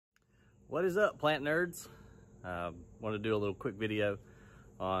What is up, plant nerds? Want to do a little quick video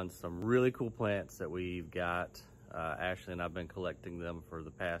on some really cool plants that we've got. Ashley and I've been collecting them for the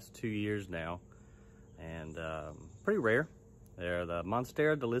past 2 years now, and pretty rare. They're the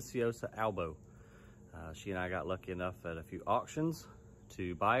Monstera Deliciosa Albo. She and I got lucky enough at a few auctions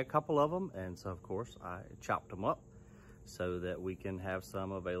to buy a couple of them, and so of course I chopped them up so that we can have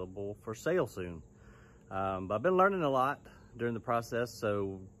some available for sale soon. But I've been learning a lot during the process,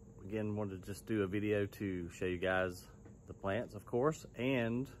 so again, wanted to just do a video to show you guys the plants, of course,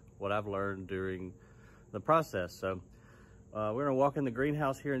 and what I've learned during the process. So we're gonna walk in the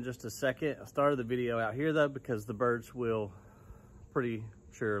greenhouse here in just a second. I started the video out here though because the birds will, pretty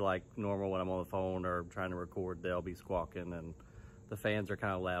sure like normal when I'm on the phone or trying to record, they'll be squawking, and the fans are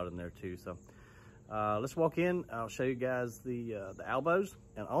kind of loud in there too. So let's walk in. I'll show you guys the albos.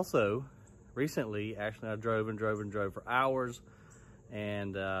 And also recently, Ashley and I drove for hours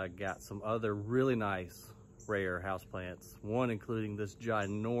and got some other really nice rare houseplants, one including this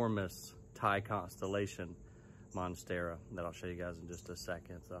ginormous Thai Constellation Monstera that I'll show you guys in just a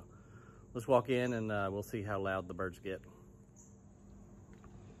second. So let's walk in and we'll see how loud the birds get.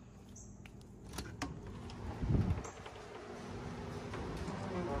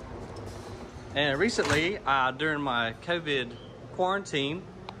 And recently, during my COVID quarantine,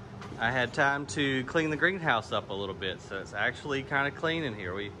 I had time to clean the greenhouse up a little bit, so it's actually kind of clean in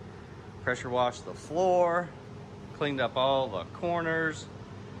here. We pressure washed the floor, cleaned up all the corners.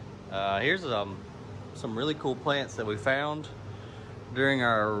 Here's some really cool plants that we found during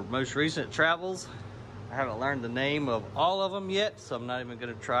our most recent travels. I haven't learned the name of all of them yet, so I'm not even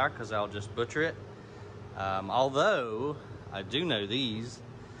going to try because I'll just butcher it. Although I do know these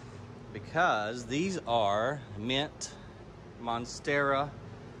because these are mint Monstera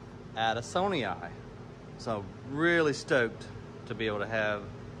Deliciosa. So really stoked to be able to have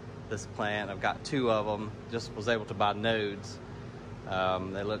this plant. I've got two of them, just was able to buy nodes.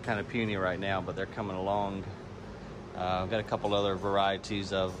 They look kind of puny right now, but they're coming along. I've got a couple other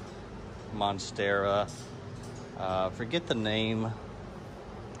varieties of Monstera. Forget the name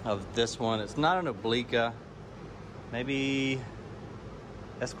of this one. It's not an obliqua, maybe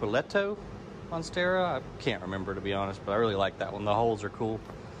Esqueleto Monstera. I can't remember, to be honest, but I really like that one. The holes are cool.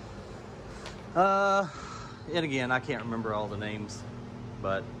 And again, I can't remember all the names,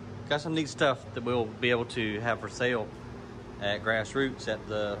 but got some neat stuff that we'll be able to have for sale at Grassroots at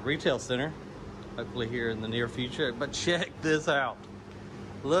the retail center, hopefully here in the near future. But check this out.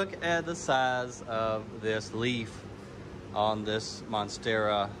 Look at the size of this leaf on this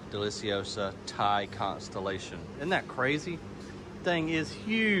Monstera Deliciosa Thai Constellation. Isn't that crazy? Thing is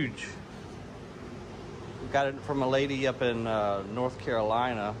huge. We got it from a lady up in North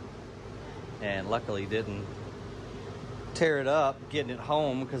Carolina, and luckily didn't tear it up getting it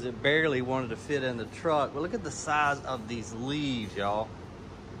home because it barely wanted to fit in the truck. But look at the size of these leaves, y'all.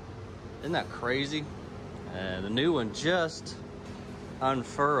 Isn't that crazy? And the new one just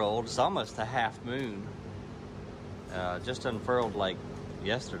unfurled. It's almost a half moon. Just unfurled like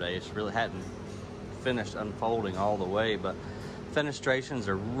yesterday. It really hadn't finished unfolding all the way, but fenestrations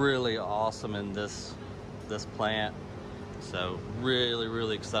are really awesome in this plant. So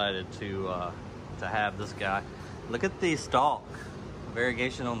really excited to have this guy. Look at the stalk,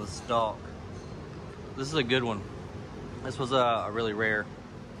 variegation on the stalk. This is a good one. This was a really rare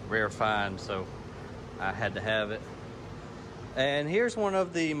find, so I had to have it. And here's one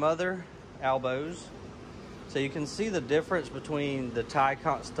of the mother albos. So you can see the difference between the Thai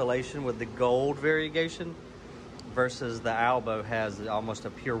Constellation with the gold variegation versus the albo has almost a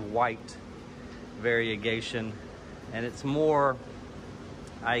pure white variegation. And it's more,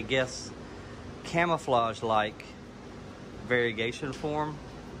 I guess, camouflage-like variegation form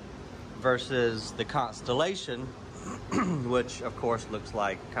versus the Constellation, which of course looks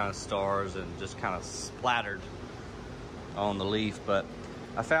like kind of stars and just kind of splattered on the leaf. But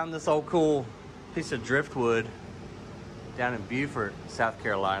I found this old cool piece of driftwood down in Beaufort, South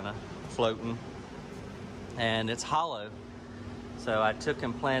Carolina, floating, and it's hollow. So I took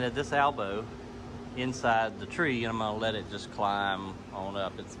and planted this albo inside the tree, and I'm gonna let it just climb on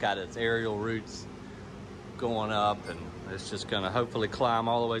up. It's got its aerial roots going up, and it's just gonna hopefully climb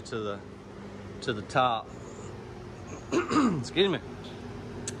all the way to the top. Excuse me.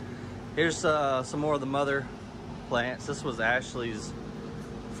 Here's some more of the mother plants. This was Ashley's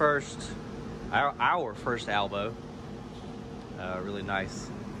first, our first albo. Really nice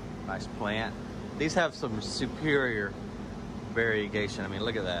plant. These have some superior variegation. I mean,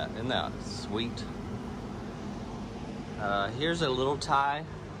 look at that. Isn't that sweet? Here's a little Thai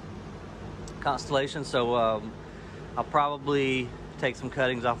Constellation. So I'll probably take some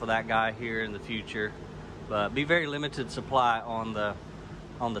cuttings off of that guy here in the future, but be very limited supply on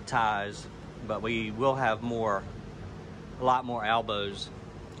the ties. But we will have a lot more Albos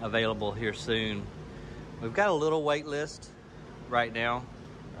available here soon. We've got a little wait list right now,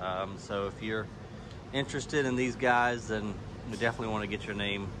 so if you're interested in these guys, then we definitely want to get your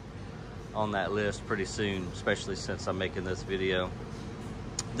name on that list pretty soon, especially since I'm making this video.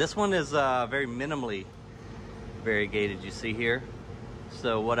 This one is very minimally variegated, you see here.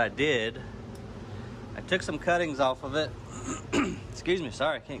 So what I did, I took some cuttings off of it. Excuse me,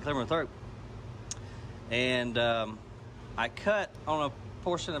 sorry, I can't clear my throat. And I cut on a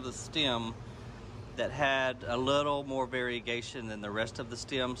portion of the stem that had a little more variegation than the rest of the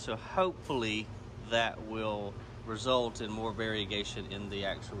stem, so hopefully that will result in more variegation in the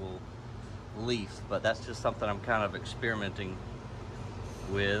actual leaf. But that's just something I'm kind of experimenting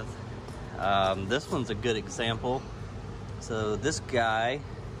with. This one's a good example. So this guy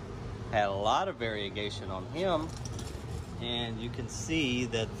had a lot of variegation on him, and you can see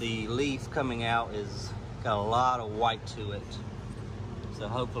that the leaf coming out is got a lot of white to it. So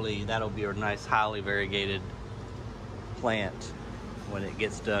hopefully that'll be a nice highly variegated plant when it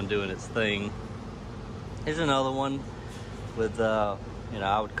gets done doing its thing. Here's another one with you know,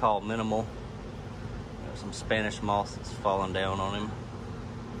 I would call minimal. There's some Spanish moss that's fallen down on him.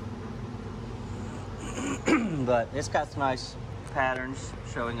 But it's got some nice patterns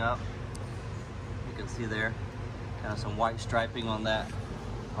showing up. You can see there, kind of some white striping on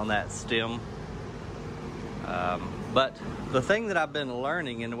that stem. But the thing that I've been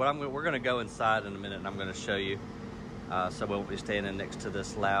learning, and we're going to go inside in a minute, and I'm going to show you. So we won't be standing next to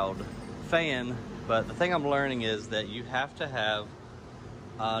this loud fan. But the thing I'm learning is that you have to have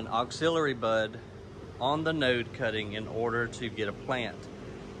an auxiliary bud on the node cutting in order to get a plant.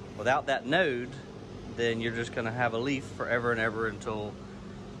 Without that node, then you're just going to have a leaf forever and ever until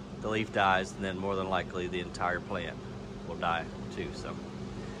the leaf dies, and then more than likely the entire plant will die too. So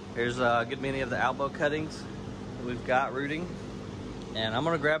here's a good many of the Albo cuttings that we've got rooting, and I'm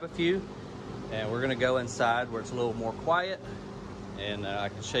going to grab a few and we're going to go inside where it's a little more quiet, and I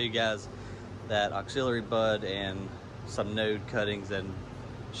can show you guys that auxiliary bud and some node cuttings and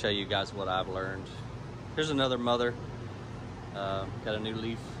show you guys what I've learned. Here's another mother, got a new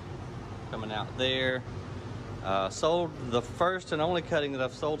leaf coming out there. Sold the first and only cutting that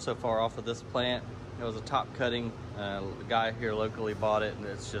I've sold so far off of this plant. It was a top cutting. The guy here locally bought it, and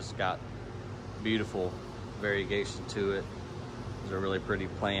it's just got beautiful variegation to it. It's a really pretty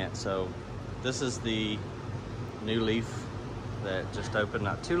plant. So this is the new leaf that just opened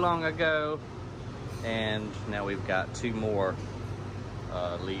not too long ago, and now we've got two more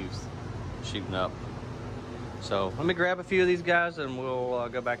leaves shooting up. So let me grab a few of these guys and we'll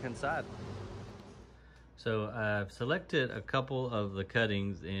go back inside. So I've selected a couple of the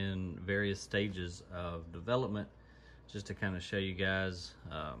cuttings in various stages of development, just to kind of show you guys,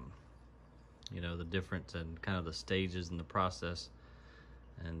 you know, the difference and kind of the stages in the process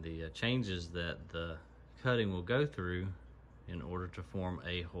and the changes that the cutting will go through in order to form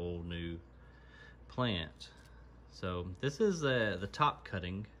a whole new plant. So this is the top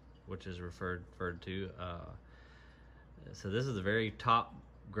cutting, which is referred to. So this is the very top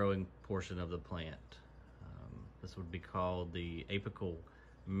growing portion of the plant. This would be called the apical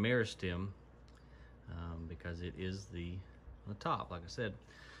meristem, because it is the top, like I said.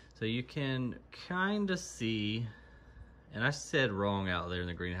 So you can kind of see, and I said wrong out there in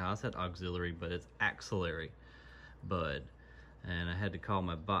the greenhouse, I said auxiliary, but it's axillary bud. And I had to call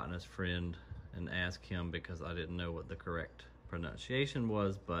my botanist friend and ask him because I didn't know what the correct pronunciation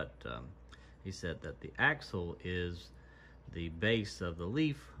was, but he said that the axil is the base of the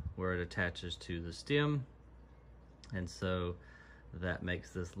leaf where it attaches to the stem. And so that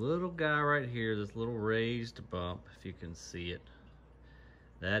makes this little guy right here, this little raised bump, if you can see it,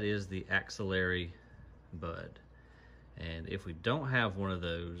 that is the axillary bud. And if we don't have one of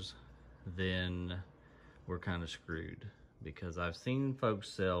those, then we're kind of screwed, because I've seen folks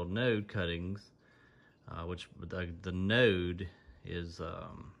sell node cuttings, which the node is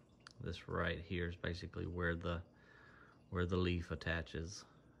this right here is basically where the leaf attaches.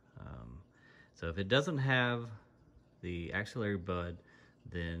 So if it doesn't have the axillary bud,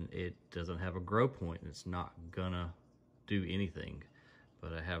 then it doesn't have a grow point. It's not gonna do anything.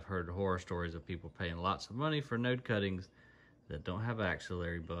 But I have heard horror stories of people paying lots of money for node cuttings that don't have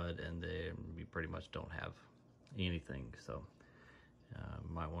axillary bud, and you pretty much don't have anything. So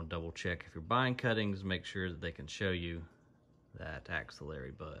might want to double check if you're buying cuttings, make sure that they can show you that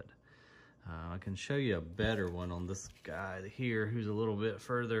axillary bud. I can show you a better one on this guy here who's a little bit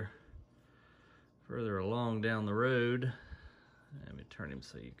further along down the road. Let me turn him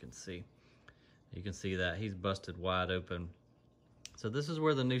so you can see. You can see that he's busted wide open. So this is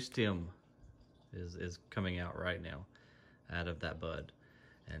where the new stem is coming out right now, out of that bud.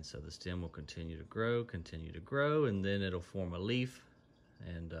 And so the stem will continue to grow, and then it'll form a leaf,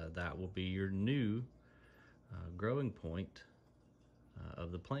 and that will be your new growing point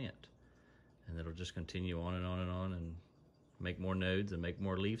of the plant. And it'll just continue on and on and on and make more nodes and make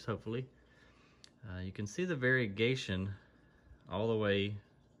more leaves, hopefully. You can see the variegation all the way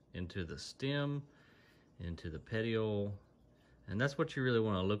into the stem, into the petiole, and that's what you really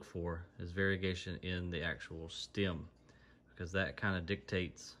want to look for, is variegation in the actual stem, because that kind of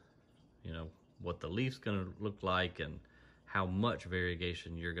dictates, you know, what the leaf's going to look like and how much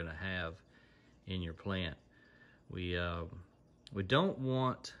variegation you're going to have in your plant. We don't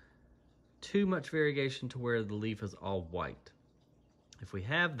want too much variegation to where the leaf is all white. If we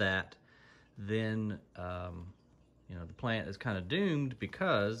have that, then you know, the plant is kind of doomed,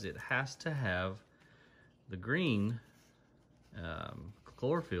 because it has to have the green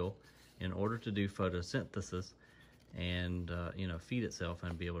chlorophyll in order to do photosynthesis and you know, feed itself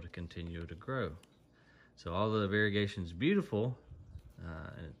and be able to continue to grow. So although the variegation is beautiful,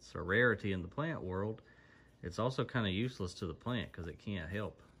 and it's a rarity in the plant world, it's also kind of useless to the plant, because it can't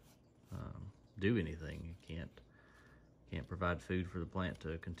help do anything. It can't provide food for the plant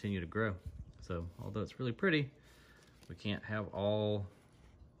to continue to grow. So although it's really pretty, we can't have all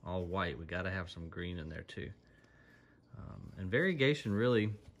white. We got to have some green in there too. And variegation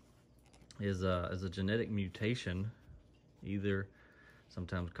really is a genetic mutation, either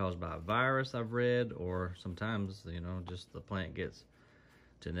sometimes caused by a virus, I've read, or sometimes, you know, just the plant gets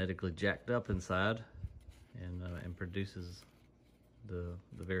genetically jacked up inside and produces the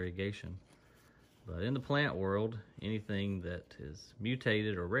variegation. But in the plant world, anything that is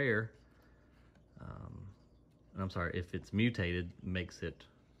mutated or rare, I'm sorry, if it's mutated, makes it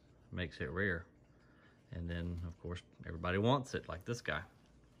rare. And then, of course, everybody wants it, like this guy.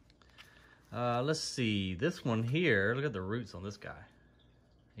 Let's see, this one here, look at the roots on this guy.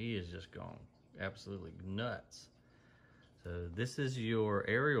 He is just gone absolutely nuts. So this is your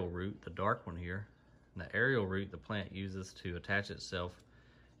aerial root, the dark one here. And the aerial root the plant uses to attach itself,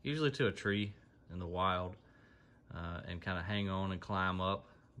 usually to a tree in the wild, and kind of hang on and climb up.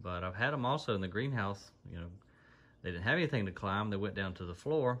 But I've had them also in the greenhouse. You know, they didn't have anything to climb. They went down to the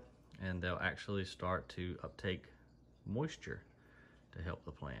floor, and they'll actually start to uptake moisture to help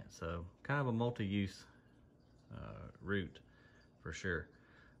the plant. So kind of a multi-use root for sure.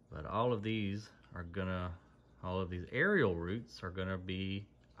 But all of these aerial roots are gonna be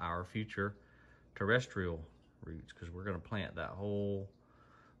our future terrestrial roots, because we're gonna plant that whole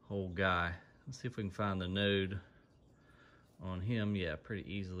guy. Let's see if we can find the node on him. Yeah,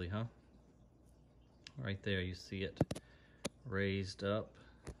 pretty easily, huh? Right there, you see it raised up.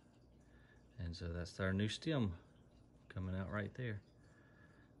 And so that's our new stem coming out right there.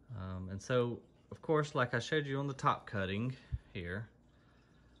 And so, of course, like I showed you on the top cutting here,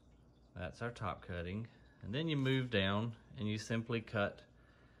 that's our top cutting. And then you move down and you simply cut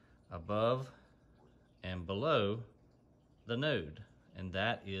above and below the node. And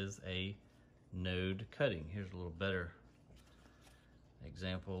that is a node cutting. Here's a little better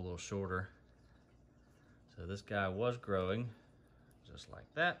example, a little shorter. So this guy was growing just like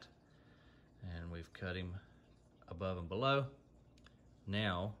that, and we've cut him above and below.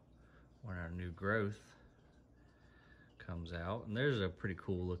 Now, when our new growth comes out, and there's a pretty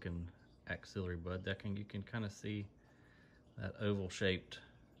cool looking axillary bud that you can kind of see that oval shaped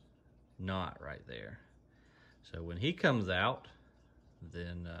knot right there. So when he comes out,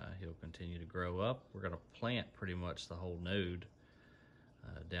 then he'll continue to grow up. We're gonna plant pretty much the whole node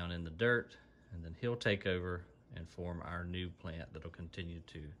down in the dirt, and then he'll take over and form our new plant that'll continue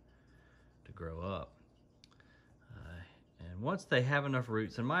to grow up. And once they have enough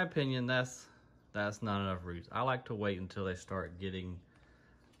roots, in my opinion, that's not enough roots. I like to wait until they start getting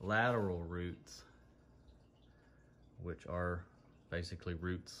lateral roots, which are basically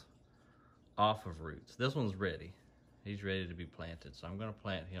roots off of roots. This one's ready. He's ready to be planted. So I'm gonna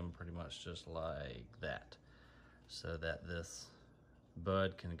plant him pretty much just like that, so that this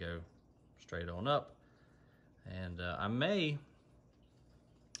bud can go straight on up. And I may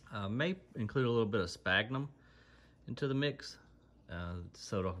include a little bit of sphagnum into the mix,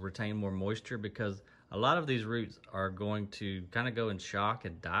 so to retain more moisture, because a lot of these roots are going to kind of go in shock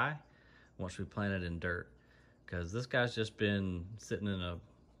and die once we plant it in dirt, because this guy's just been sitting in a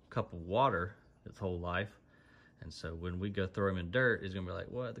cup of water its whole life. And so when we go throw him in dirt, he's gonna be like,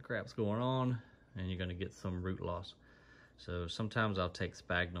 what the crap's going on? And you're gonna get some root loss. So sometimes I'll take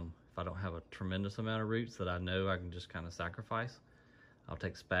sphagnum if I don't have a tremendous amount of roots that I know I can just kind of sacrifice, I'll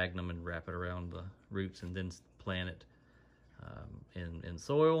take sphagnum and wrap it around the roots and then plant it in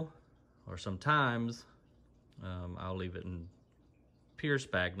soil, or sometimes I'll leave it in pure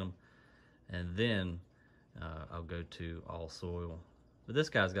sphagnum and then I'll go to all soil. But this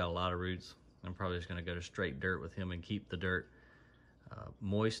guy's got a lot of roots. I'm probably just gonna go to straight dirt with him and keep the dirt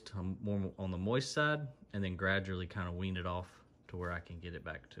moist, more on the moist side, and then gradually kind of wean it off to where I can get it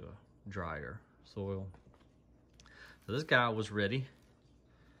back to a drier soil. So this guy was ready.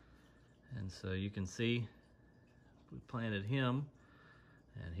 And so you can see we planted him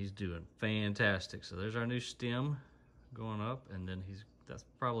and he's doing fantastic. So there's our new stem going up, and then that's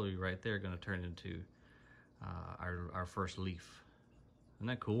probably right there gonna turn into our first leaf. Isn't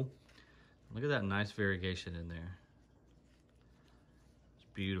that cool? Look at that nice variegation in there. It's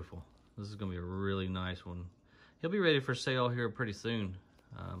beautiful. This is gonna be a really nice one. He'll be ready for sale here pretty soon.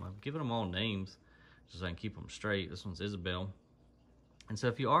 I've given them all names just so I can keep them straight. This one's Isabel. And so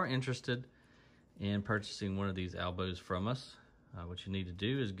if you are interested in purchasing one of these albos from us, what you need to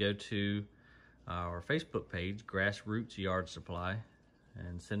do is go to our Facebook page, Grassroots Yard Supply,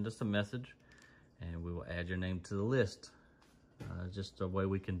 and send us a message, and we will add your name to the list. Just a way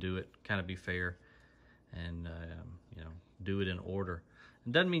we can do it, kind of be fair, and you know, do it in order.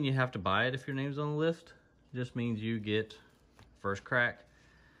 It doesn't mean you have to buy it if your name's on the list. It just means you get first crack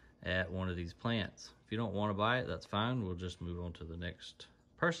at one of these plants. If you don't want to buy it, that's fine. We'll just move on to the next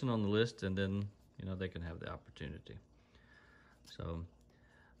person on the list, and then, you know, they can have the opportunity. So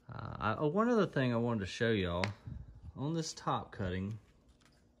one other thing I wanted to show y'all on this top cutting,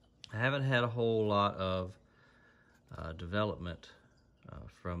 I haven't had a whole lot of development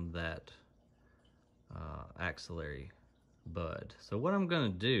from that axillary bud. So what I'm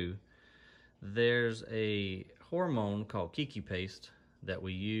going to do, there's a hormone called kiki paste that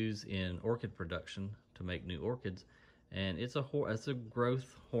we use in orchid production to make new orchids, and it's a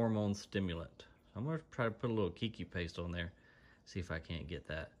growth hormone stimulant. So I'm going to try to put a little kiki paste on there, see if I can't get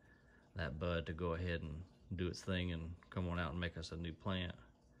that bud to go ahead and do its thing and come on out and make us a new plant.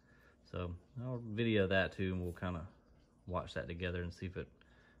 So I'll video that too, and we'll kind of watch that together and see if it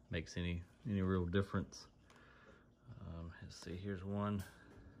makes any real difference. Let's see, here's one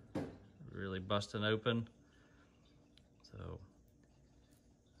really busting open. So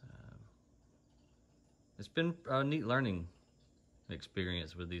it's been a neat learning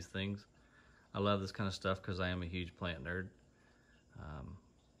experience with these things. I love this kind of stuff because I am a huge plant nerd.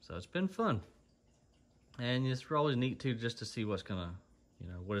 So it's been fun. And it's always neat too, just to see what's gonna, you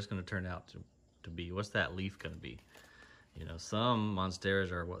know, what it's gonna turn out to be. What's that leaf gonna be? You know, some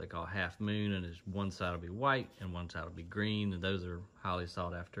monsteras are what they call half moon, and one side will be white and one side will be green, and those are highly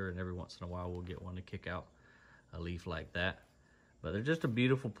sought after, and every once in a while we'll get one to kick out a leaf like that. But they're just a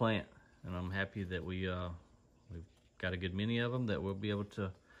beautiful plant, and I'm happy that we've got a good many of them that we'll be able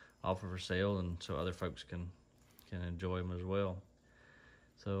to offer for sale, and so other folks can enjoy them as well.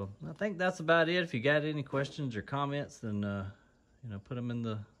 So I think that's about it. If you got any questions or comments, then you know, put them in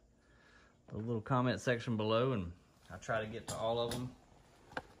the little comment section below, and I try to get to all of them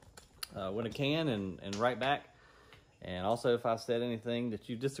when I can and write back. And also, if I said anything that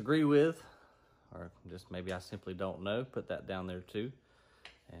you disagree with, or just maybe I simply don't know, put that down there too.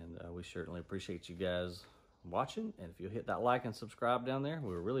 And we certainly appreciate you guys watching. And if you'll hit that like and subscribe down there,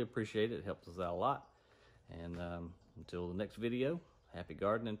 we really appreciate it. It helps us out a lot. And until the next video, happy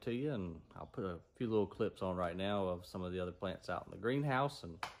gardening to you. And I'll put a few little clips on right now of some of the other plants out in the greenhouse.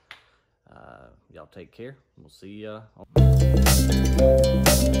 And y'all take care. We'll see you.